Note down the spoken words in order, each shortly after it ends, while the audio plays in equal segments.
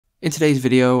In today's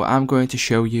video, I'm going to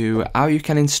show you how you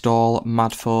can install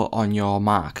MadFut on your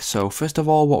Mac. So first of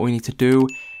all, what we need to do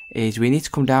is we need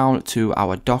to come down to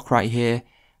our dock right here,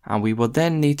 and we will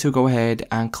then need to go ahead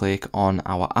and click on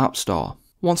our App Store.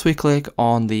 Once we click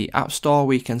on the App Store,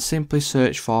 we can simply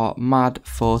search for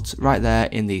MadFut right there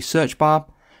in the search bar.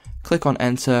 Click on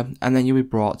enter, and then you'll be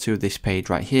brought to this page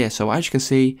right here. So as you can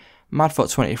see,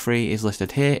 MadFut 23 is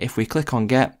listed here. If we click on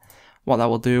get, what that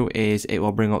will do is it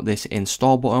will bring up this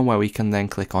install button where we can then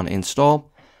click on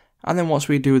install. And then once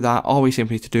we do that, all we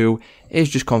simply need to do is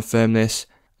just confirm this.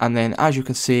 And then as you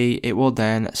can see, it will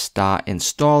then start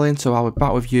installing. So I'll be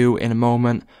back with you in a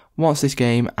moment once this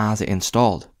game has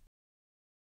installed.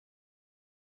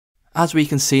 As we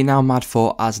can see now,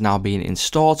 MadFut has now been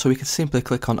installed, so we can simply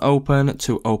click on open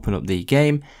to open up the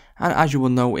game. And as you will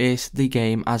notice, the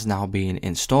game has now been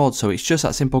installed. So it's just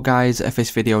that simple, guys. If this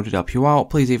video did help you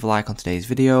out, please leave a like on today's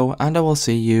video, and I will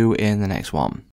see you in the next one.